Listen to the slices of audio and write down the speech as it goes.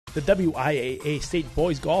The WIAA State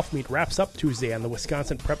Boys Golf Meet wraps up Tuesday on the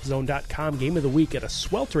WisconsinPrepZone.com Game of the Week at a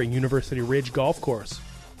sweltering University Ridge golf course.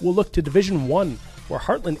 We'll look to Division I, where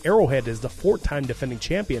Heartland Arrowhead is the 4-time defending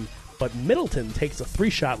champion, but Middleton takes a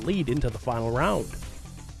 3-shot lead into the final round.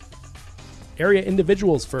 Area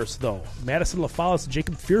individuals first, though. Madison LaFollette's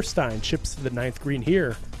Jacob Fierstein chips to the 9th green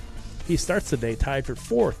here. He starts the day tied for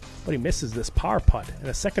 4th, but he misses this par putt, and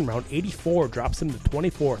a second round 84 drops him to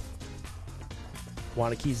 24th.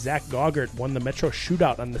 Waunakee's Zach Goggart won the Metro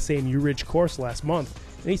Shootout on the same U Ridge course last month,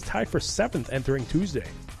 and he's tied for 7th entering Tuesday.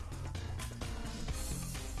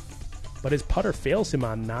 But his putter fails him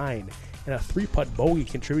on 9, and a 3-putt bogey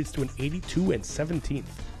contributes to an 82 and 17th.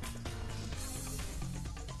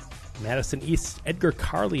 Madison East's Edgar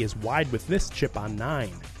Carley is wide with this chip on 9.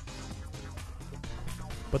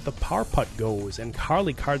 But the par putt goes, and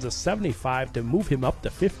Carley cards a 75 to move him up to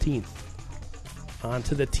 15th. On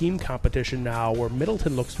to the team competition now, where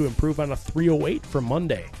Middleton looks to improve on a 308 for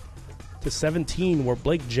Monday. To 17, where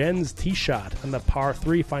Blake Jen's tee shot on the par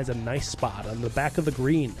 3 finds a nice spot on the back of the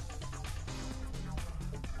green.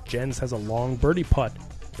 Jens has a long birdie putt,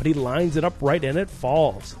 but he lines it up right and it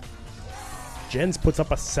falls. Jens puts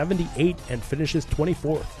up a 78 and finishes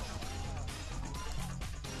 24th.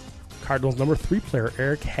 Cardinals number 3 player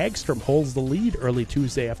Eric Hagstrom holds the lead early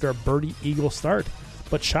Tuesday after a birdie eagle start,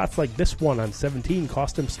 but shots like this one on 17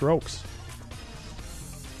 cost him strokes.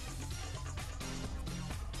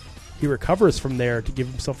 He recovers from there to give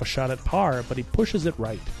himself a shot at par, but he pushes it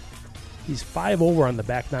right. He's 5 over on the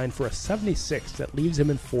back 9 for a 76 that leaves him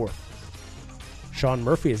in 4th. Sean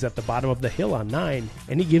Murphy is at the bottom of the hill on 9,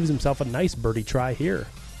 and he gives himself a nice birdie try here.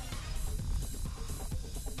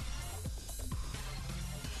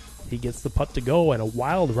 He gets the putt to go, and a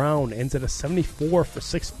wild round ends at a 74 for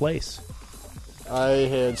 6th place. I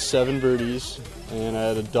had 7 birdies, and I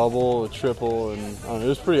had a double, a triple, and it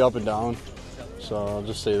was pretty up and down, so I'll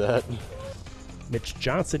just say that. Mitch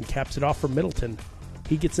Johnson caps it off for Middleton.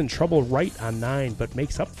 He gets in trouble right on 9, but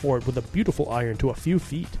makes up for it with a beautiful iron to a few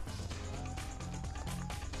feet.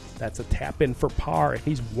 That's a tap-in for par, and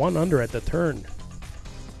he's 1 under at the turn.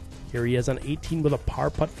 Here he is on 18 with a par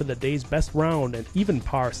putt for the day's best round, and even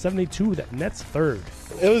par 72 that nets 3rd.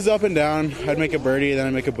 It was up and down. I'd make a birdie, then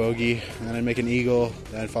I'd make a bogey, and then I'd make an eagle,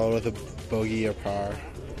 then I'd follow with a bogey or par.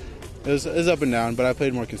 It was up and down, but I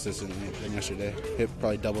played more consistently than yesterday. Hit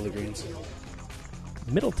probably double the greens.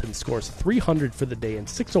 Middleton scores 300 for the day and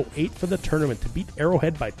 608 for the tournament to beat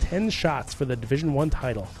Arrowhead by 10 shots for the Division I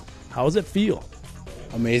title. How does it feel?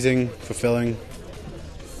 Amazing, fulfilling.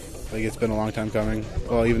 Like it's been a long time coming.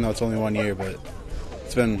 Well, even though it's only 1 year, but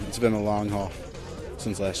it's been a long haul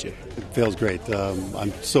since last year. It feels great.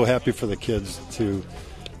 I'm so happy for the kids to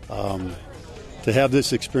have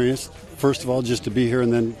this experience. First of all, just to be here,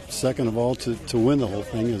 and then second of all, to win the whole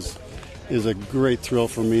thing is a great thrill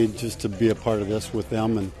for me just to be a part of this with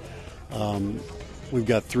them. And we've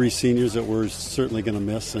got 3 seniors that we're certainly going to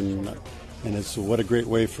miss, and it's what a great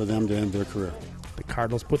way for them to end their career. The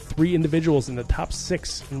Cardinals put 3 individuals in the top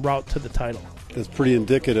 6 en route to the title. It's pretty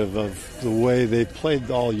indicative of the way they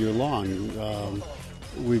played all year long.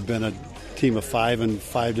 We've been a team of 5, and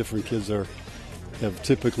 5 different kids have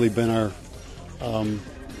typically been our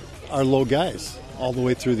low guys all the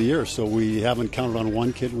way through the year. So we haven't counted on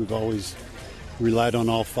one kid. We've always relied on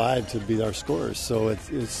all 5 to be our scorers. So it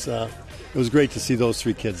was great to see those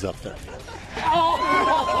 3 kids up there.